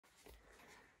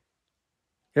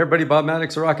Hey everybody, Bob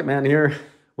Maddox, Rocketman here.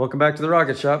 Welcome back to the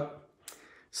Rocket Shop.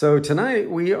 So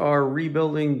tonight we are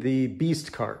rebuilding the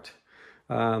Beast Kart.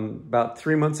 About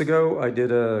 3 months ago, I did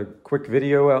a quick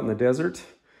video out in the desert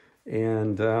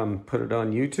and put it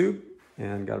on YouTube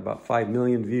and got about 5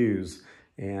 million views.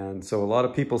 And so a lot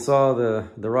of people saw the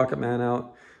Rocketman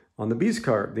out on the Beast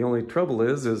Kart. The only trouble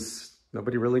is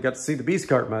nobody really got to see the Beast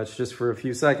Kart much, just for a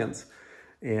few seconds.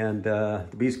 And the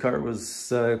Beast Kart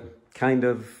was kind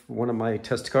of one of my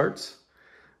test karts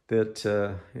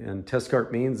and test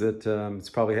kart means that it's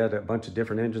probably had a bunch of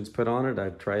different engines put on it.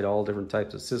 I've tried all different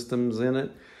types of systems in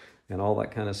it and all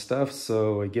that kind of stuff.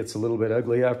 So it gets a little bit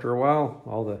ugly after a while,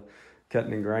 all the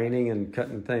cutting and grinding and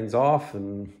cutting things off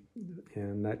and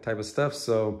that type of stuff.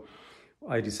 So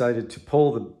I decided to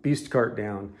pull the Beast Kart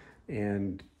down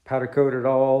and powder coat it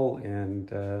all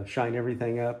and shine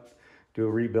everything up, do a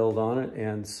rebuild on it.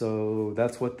 And so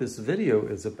that's what this video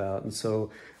is about. And so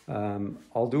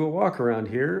I'll do a walk around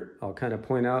here. I'll kind of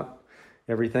point out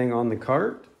everything on the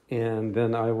cart, and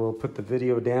then I will put the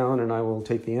video down and I will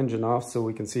take the engine off so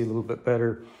we can see a little bit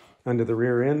better under the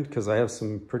rear end, because I have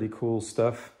some pretty cool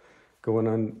stuff going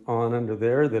on under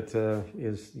there that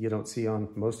you don't see on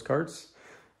most carts.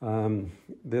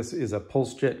 This is a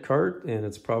pulse jet cart, and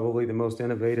it's probably the most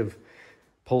innovative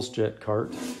pulse jet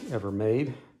cart ever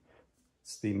made.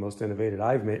 It's the most innovative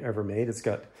I've ever made. It's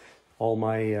got all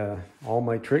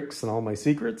my tricks and all my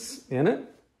secrets in it.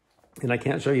 And I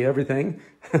can't show you everything.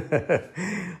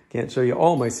 Can't show you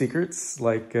all my secrets,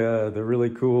 like the really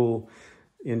cool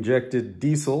injected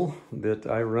diesel that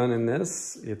I run in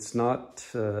this. It's not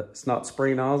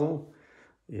spray nozzle.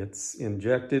 It's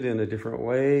injected in a different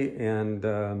way, and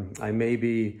I may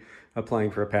be applying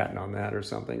for a patent on that or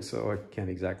something, so I can't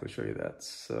exactly show you that.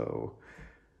 So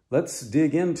let's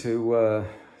dig into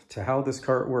to how this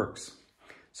cart works.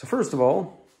 So first of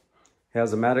all, it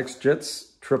has a Maddox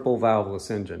Jets triple valveless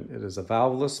engine. It is a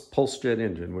valveless pulse jet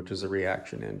engine, which is a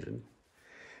reaction engine.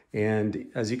 And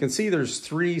as you can see, there's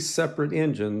 3 separate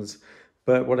engines,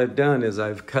 but what I've done is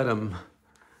I've cut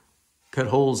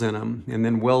holes in them and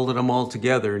then welded them all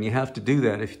together. And you have to do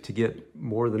that to get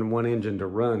more than one engine to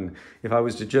run. If I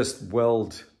was to just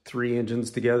weld 3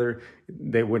 engines together,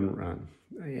 they wouldn't run.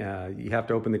 You have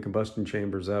to open the combustion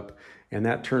chambers up, and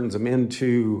that turns them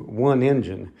into one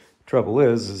engine. Trouble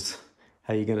is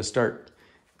how you going to start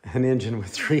an engine with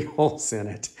 3 holes in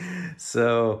it?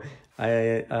 So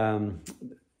the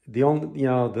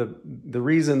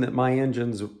reason that my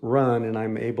engines run and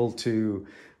I'm able to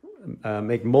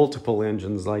make multiple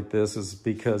engines like this is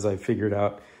because I figured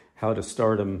out how to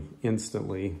start them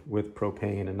instantly with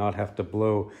propane and not have to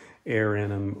blow air in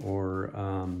them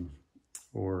or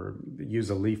use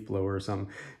a leaf blower or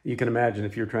something. You can imagine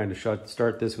if you're trying to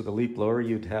start this with a leaf blower,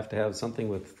 you'd have to have something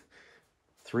with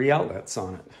 3 outlets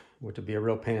on it, which would be a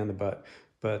real pain in the butt.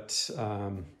 But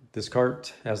this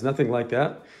cart has nothing like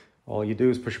that. All you do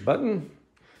is push a button,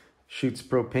 shoots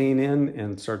propane in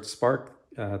and starts to spark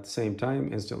at the same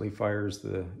time, instantly fires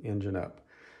the engine up.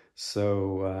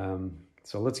 So,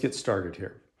 so let's get started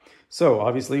here. So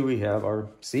obviously we have our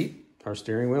seat, our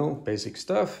steering wheel, basic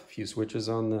stuff, a few switches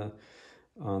on the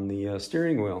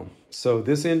steering wheel. So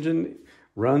this engine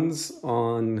runs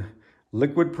on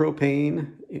liquid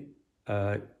propane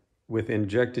with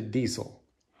injected diesel.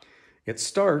 It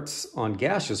starts on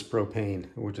gaseous propane,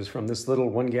 which is from this little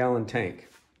 1-gallon tank.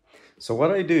 So what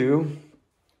I do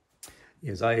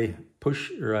is I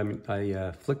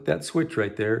flick that switch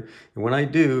right there, and when I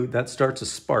do, that starts a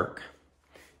spark.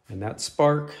 And that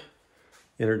spark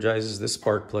energizes this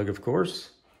spark plug, of course.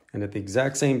 And at the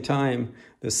exact same time,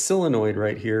 the solenoid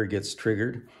right here gets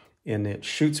triggered, and it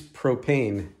shoots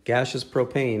propane, gaseous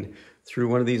propane, through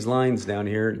one of these lines down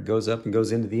here. It goes up and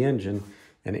goes into the engine,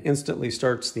 and it instantly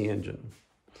starts the engine.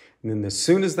 And then as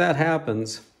soon as that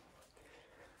happens,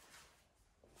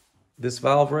 this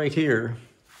valve right here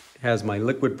has my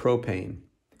liquid propane.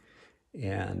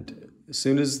 And as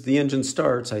soon as the engine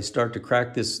starts, I start to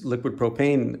crack this liquid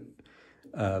propane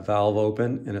valve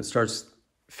open, and it starts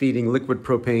feeding liquid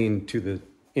propane to the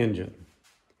engine.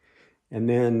 And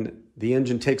then the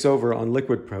engine takes over on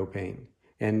liquid propane.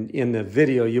 And in the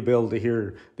video, you'll be able to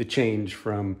hear the change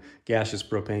from gaseous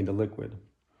propane to liquid.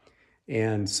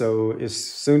 And so as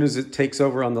soon as it takes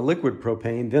over on the liquid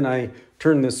propane, then I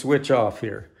turn this switch off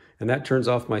here. And that turns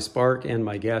off my spark and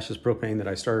my gaseous propane that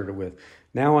I started with.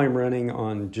 Now I'm running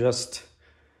on just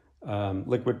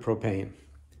liquid propane.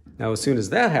 Now, as soon as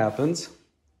that happens,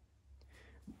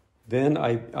 then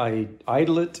I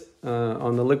idle it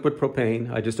on the liquid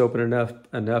propane. I just open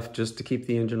enough just to keep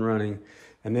the engine running.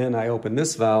 And then I open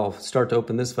this valve, start to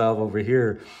open this valve over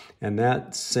here, and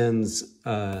that sends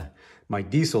my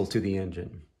diesel to the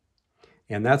engine.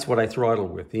 And that's what I throttle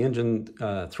with. The engine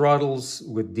throttles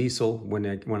with diesel.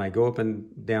 When I go up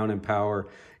and down in power,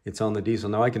 it's on the diesel.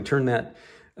 Now I can turn that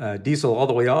diesel all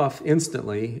the way off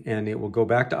instantly, and it will go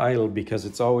back to idle because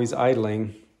it's always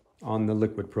idling on the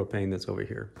liquid propane that's over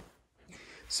here.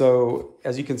 So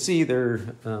as you can see, there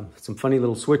are some funny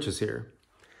little switches here.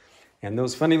 And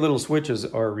those funny little switches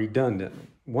are redundant.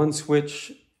 One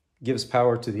switch gives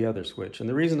power to the other switch. And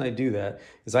the reason I do that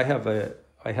is I have a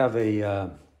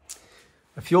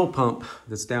fuel pump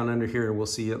that's down under here, and we'll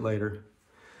see it later.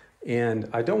 And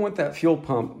I don't want that fuel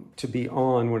pump to be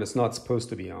on when it's not supposed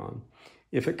to be on.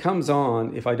 If it comes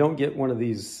on, if I don't get one of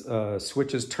these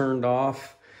switches turned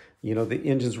off, you know, the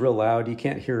engine's real loud, you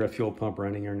can't hear a fuel pump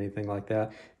running or anything like that.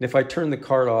 And if I turn the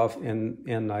cart off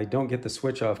and I don't get the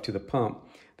switch off to the pump,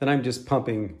 then I'm just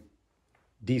pumping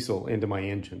diesel into my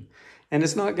engine. And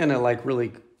it's not gonna like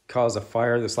really cause a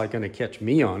fire that's like gonna catch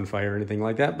me on fire or anything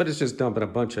like that, but it's just dumping a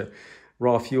bunch of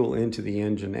raw fuel into the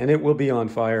engine, and it will be on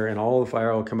fire, and all the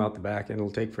fire will come out the back, and it'll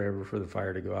take forever for the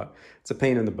fire to go out. It's a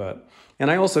pain in the butt.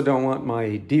 And I also don't want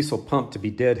my diesel pump to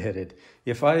be deadheaded.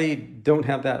 If I don't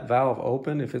have that valve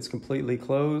open, if it's completely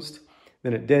closed,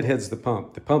 then it deadheads the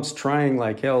pump. The pump's trying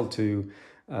like hell to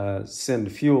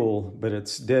send fuel, but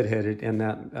it's deadheaded, and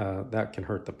that can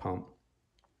hurt the pump.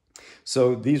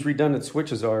 So these redundant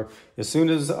switches are, as soon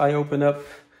as I open up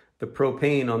the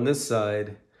propane on this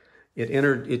side,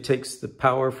 it takes the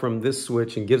power from this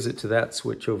switch and gives it to that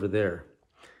switch over there.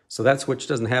 So that switch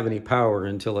doesn't have any power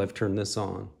until I've turned this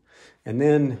on. And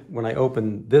then when I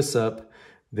open this up,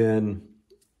 then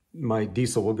my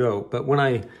diesel will go. But when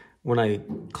I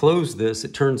close this,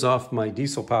 it turns off my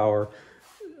diesel power.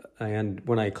 And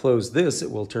when I close this, it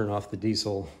will turn off the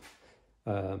diesel,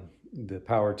 the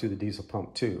power to the diesel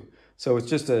pump too. So it's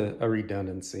just a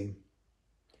redundancy.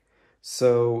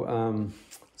 So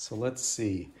let's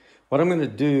see. What I'm going to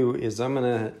do is I'm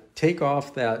going to take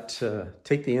off that,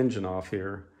 take the engine off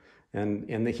here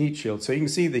and the heat shield. So you can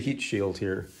see the heat shield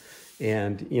here.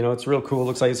 And, you know, it's real cool. It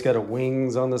looks like it's got a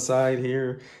wings on the side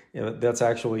here. You know, that's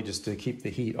actually just to keep the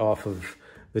heat off of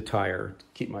the tire,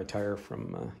 keep my tire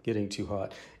from getting too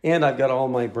hot. And I've got all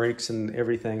my brakes and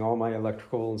everything, all my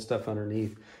electrical and stuff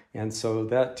underneath. And so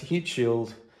that heat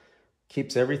shield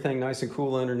keeps everything nice and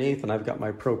cool underneath. And I've got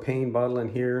my propane bottle in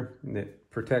here, and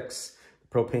it protects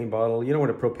propane bottle. You don't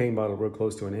want a propane bottle real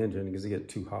close to an engine because it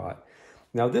gets too hot.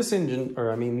 Now this engine, or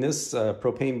I mean this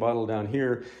propane bottle down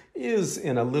here is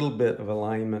in a little bit of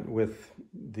alignment with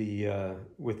the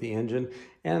engine,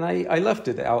 and I left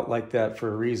it out like that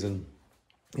for a reason.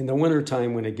 In the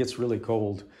wintertime when it gets really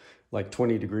cold, like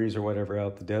 20 degrees or whatever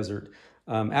out the desert,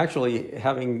 actually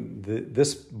having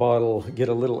this bottle get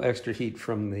a little extra heat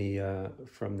from the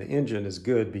engine is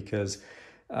good, because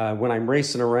when I'm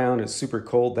racing around, it's super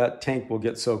cold. That tank will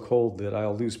get so cold that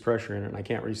I'll lose pressure in it and I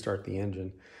can't restart the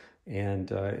engine. And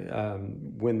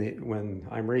when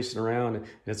I'm racing around and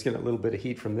it's getting a little bit of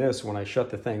heat from this, when I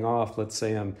shut the thing off, let's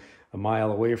say I'm a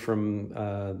mile away from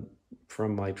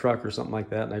my truck or something like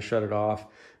that, and I shut it off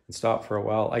and stop for a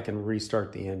while, I can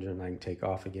restart the engine and I can take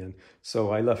off again.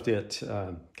 So I left it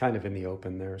kind of in the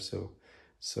open there, so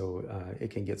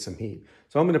it can get some heat.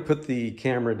 So I'm going to put the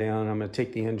camera down. I'm going to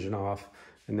take the engine off,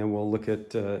 and then we'll look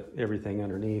at everything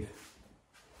underneath.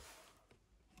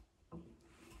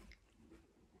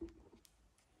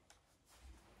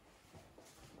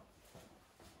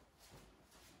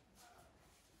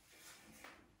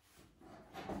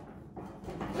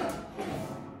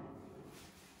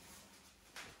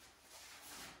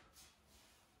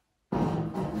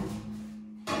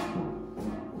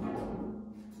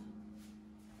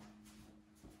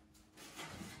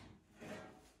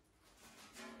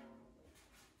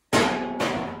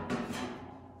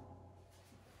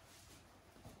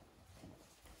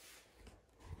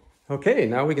 Okay,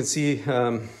 now we can see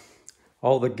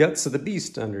all the guts of the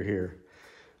beast under here.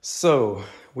 So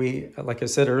like I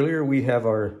said earlier, we have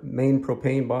our main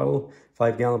propane bottle,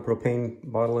 5-gallon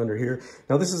propane bottle under here.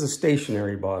 Now this is a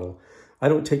stationary bottle. I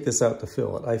don't take this out to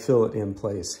fill it. I fill it in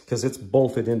place because it's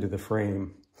bolted into the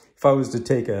frame. If I was to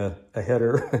take a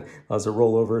header as a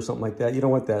rollover or something like that, you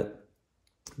don't want that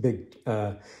big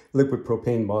liquid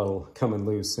propane bottle coming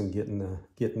loose and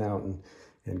getting out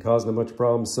and causing a bunch of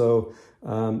problems. So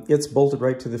it's bolted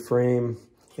right to the frame,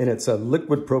 and it's a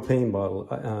liquid propane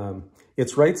bottle.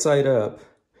 It's right side up.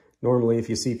 Normally, if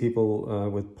you see people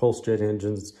with pulse jet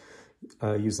engines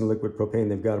using liquid propane,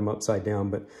 they've got them upside down.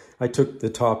 But I took the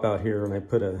top out here and I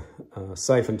put a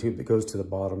siphon tube that goes to the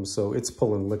bottom, so it's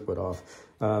pulling liquid off.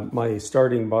 My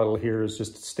starting bottle here is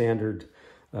just standard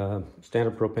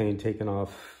propane taking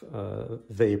off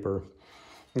vapor.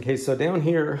 Okay, so down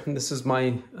here, this is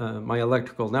my my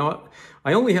electrical. Now,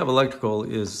 I only have electrical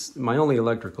is my only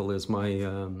electrical is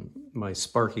my my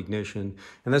spark ignition,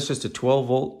 and that's just a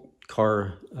 12-volt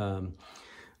car.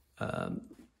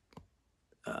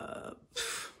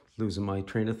 Losing my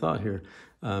train of thought here.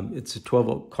 It's a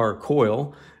 12-volt car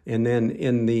coil, and then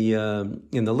in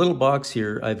the little box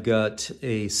here, I've got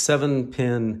a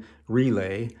 7-pin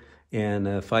relay and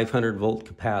a 500-volt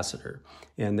capacitor,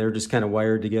 and they're just kind of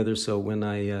wired together. So when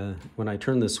I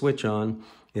turn the switch on,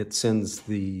 it sends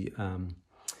the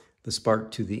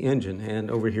spark to the engine.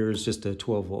 And over here is just a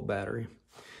 12-volt battery.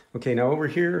 Okay, now over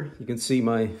here you can see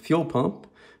my fuel pump.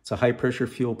 It's a high-pressure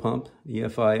fuel pump,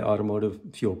 EFI automotive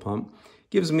fuel pump.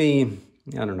 Gives me,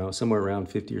 I don't know, somewhere around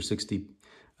 50 or 60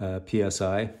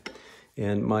 PSI.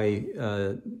 And my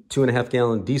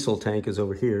 2.5-gallon diesel tank is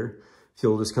over here.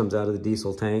 Fuel just comes out of the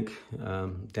diesel tank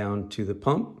down to the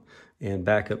pump and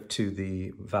back up to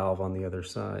the valve on the other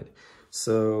side.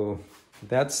 So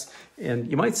that's,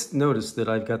 and you might notice that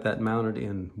I've got that mounted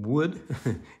in wood.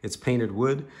 It's painted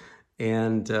wood.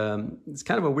 And it's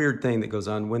kind of a weird thing that goes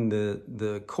on when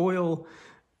the coil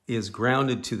is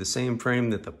grounded to the same frame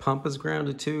that the pump is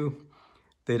grounded to.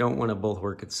 They don't want to both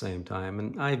work at the same time.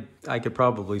 And I could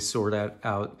probably sort that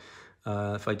out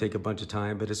if I take a bunch of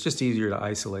time, but it's just easier to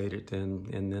isolate it, and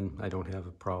then I don't have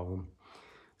a problem.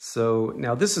 So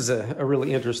now this is a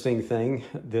really interesting thing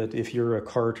that if you're a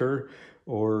karter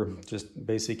or just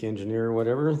basic engineer or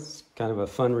whatever, it's kind of a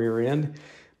fun rear end.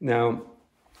 Now,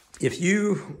 if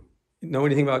you know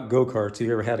anything about go-karts, if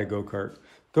you ever had a go-kart,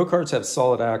 go-karts have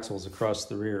solid axles across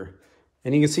the rear,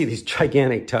 and you can see these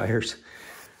gigantic tires.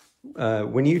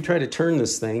 When you try to turn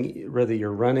this thing, whether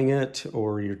you're running it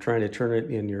or you're trying to turn it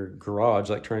in your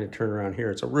garage, like trying to turn around here,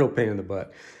 it's a real pain in the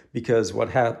butt, because what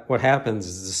happens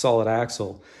is the solid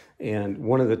axle and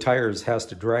one of the tires has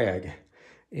to drag.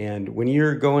 And when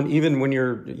you're going, even when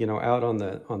you're out on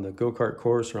the go-kart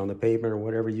course or on the pavement or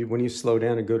whatever, when you slow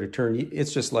down and go to turn,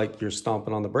 it's just like you're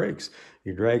stomping on the brakes.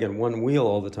 You're dragging one wheel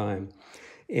all the time.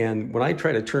 And when I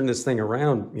try to turn this thing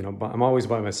around, I'm always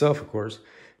by myself, of course.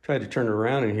 Try to turn it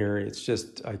around in here, it's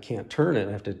just, I can't turn it.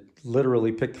 I have to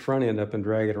literally pick the front end up and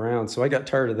drag it around. So I got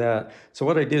tired of that. So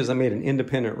what I did is I made an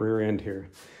independent rear end here.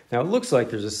 Now it looks like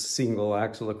there's a single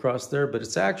axle across there, but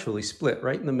it's actually split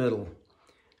right in the middle,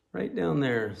 right down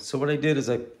there. So what I did is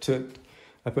I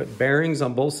put bearings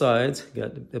on both sides.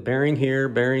 Got a bearing here,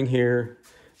 bearing here,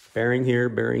 bearing here,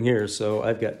 bearing here. So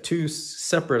I've got two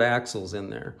separate axles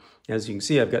in there. As you can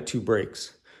see, I've got two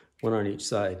brakes, one on each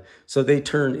side. So they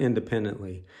turn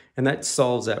independently, and that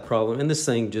solves that problem. And this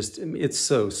thing just, it's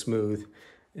so smooth.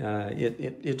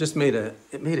 It just made a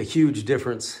huge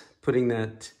difference putting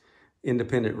that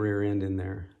independent rear end in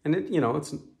there. And it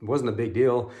wasn't a big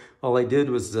deal. All I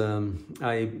did was,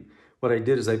 I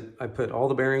put all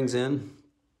the bearings in,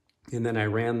 and then I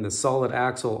ran the solid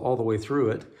axle all the way through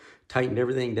it, tightened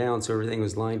everything down so everything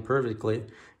was lined perfectly.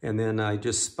 And then I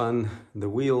just spun the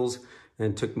wheels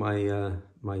and took my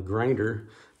my grinder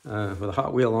with a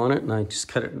hot wheel on it, and I just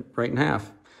cut it right in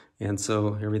half. And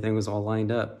so everything was all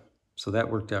lined up. So that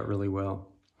worked out really well.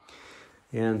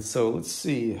 And so let's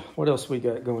see, what else we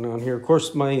got going on here. Of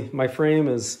course, my frame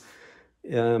is,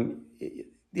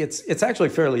 it's actually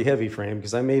a fairly heavy frame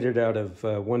because I made it out of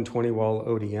 120 wall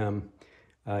ODM,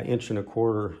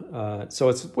 1.25 inch. So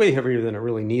it's way heavier than it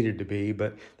really needed to be,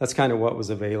 but that's kind of what was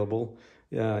available.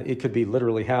 It could be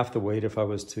literally half the weight if I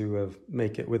was to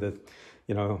make it with a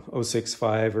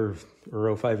 065 or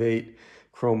 058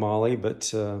 chrome moly.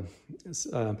 But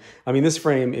I mean, this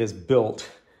frame is built.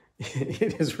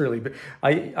 It is really big.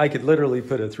 I could literally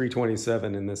put a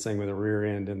 327 in this thing with a rear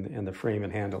end and the frame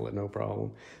and handle it no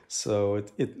problem. So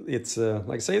it's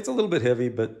like I say, it's a little bit heavy,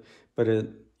 but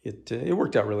it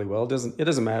worked out really well. It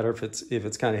doesn't matter if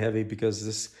it's kind of heavy, because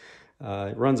this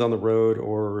it runs on the road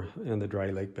or in the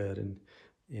dry lake bed, and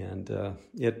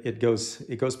it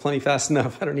goes plenty fast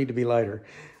enough. I don't need to be lighter.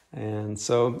 And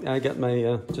so I got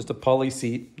my just a poly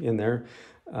seat in there.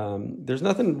 There's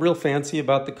nothing real fancy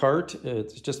about the Kart.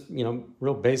 It's just,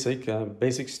 real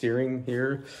basic steering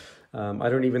here. I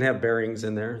don't even have bearings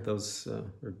in there. Those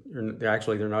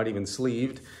they're not even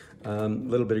sleeved. A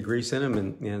little bit of grease in them,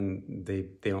 and they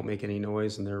don't make any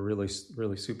noise, and they're really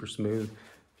super smooth.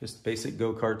 Just basic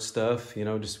go-kart stuff.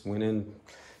 Just went in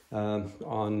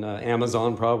on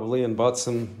Amazon probably and bought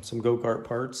some go-kart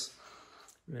parts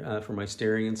for my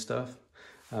steering and stuff.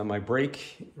 My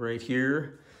brake right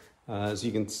here. As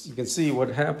you can see what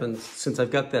happens since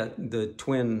I've got the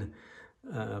twin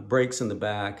brakes in the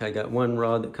back. I got one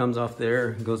rod that comes off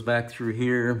there, goes back through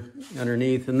here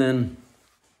underneath, and then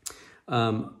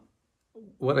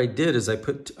what I did is I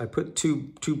put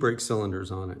two brake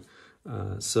cylinders on it.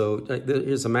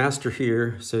 There's a master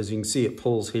here, so as you can see, it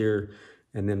pulls here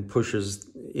and then pushes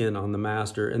in on the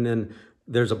master. And then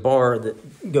there's a bar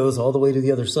that goes all the way to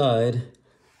the other side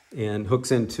and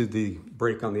hooks into the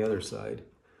brake on the other side.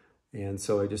 And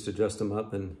so I just adjust them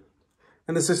up, and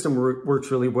the system works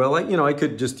really well. I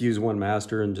could just use one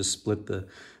master and just split the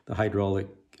hydraulic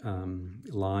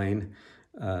line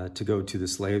to go to the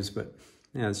slaves, but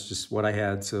yeah, it's just what I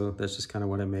had, so that's just kind of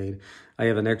what I made. I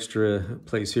have an extra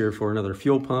place here for another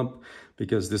fuel pump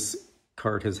because this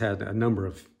cart has had a number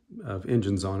of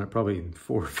engines on it, probably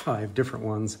 4 or 5 different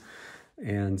ones.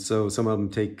 And so some of them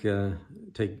take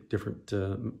different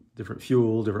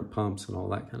fuel, different pumps, and all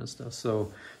that kind of stuff.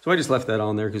 So I just left that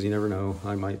on there because you never know.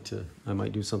 I might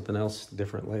do something else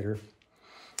different later.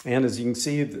 And as you can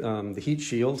see, the heat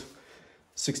shield,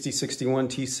 6061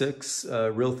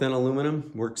 T6, real thin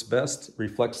aluminum, works best,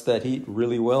 reflects that heat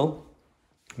really well.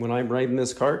 When I'm riding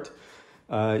this cart,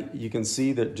 you can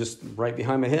see that just right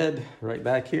behind my head, right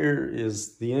back here,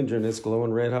 is the engine. It's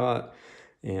glowing red hot,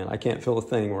 and I can't feel a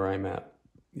thing where I'm at.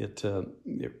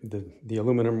 The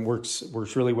aluminum works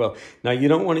really well. Now, you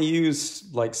don't want to use,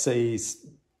 like, say,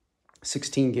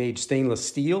 16 gauge stainless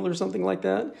steel or something like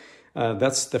that.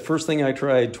 That's the first thing I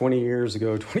tried 20 years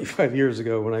ago, 25 years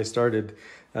ago, when I started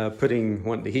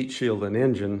wanting to heat shield an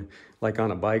engine, like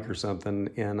on a bike or something,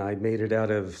 and I made it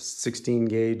out of 16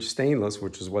 gauge stainless,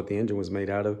 which is what the engine was made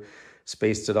out of,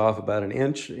 spaced it off about 1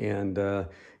 inch, and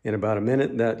in about a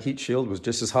minute, that heat shield was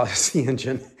just as hot as the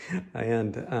engine.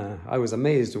 And I was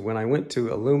amazed when I went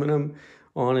to aluminum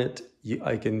on it.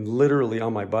 I can literally,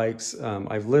 on my bikes,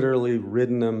 I've literally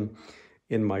ridden them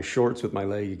in my shorts with my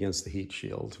leg against the heat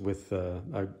shield with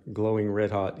a glowing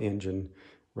red hot engine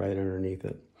right underneath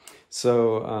it.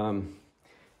 So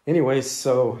anyway,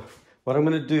 so what I'm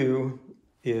going to do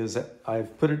is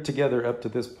I've put it together up to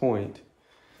this point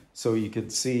so you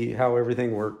could see how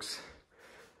everything works.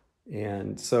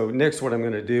 And so next, what I'm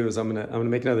going to do is I'm going to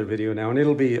make another video now, and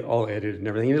it'll be all edited and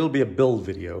everything. It'll be a build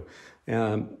video,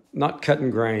 not cut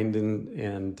and grind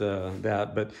and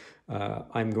that, but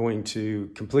I'm going to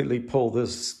completely pull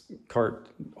this cart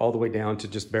all the way down to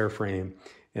just bare frame,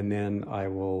 and then I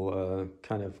will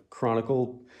kind of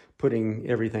chronicle putting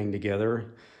everything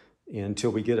together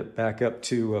until we get it back up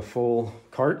to a full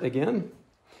cart again.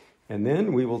 And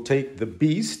then we will take the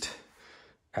beast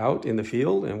out in the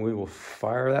field and we will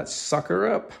fire that sucker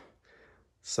up.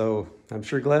 So I'm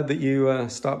sure glad that you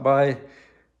stopped by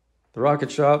the Rocket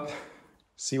Shop,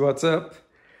 see what's up,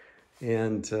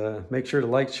 and make sure to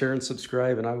like, share, and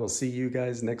subscribe, and I will see you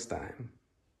guys next time.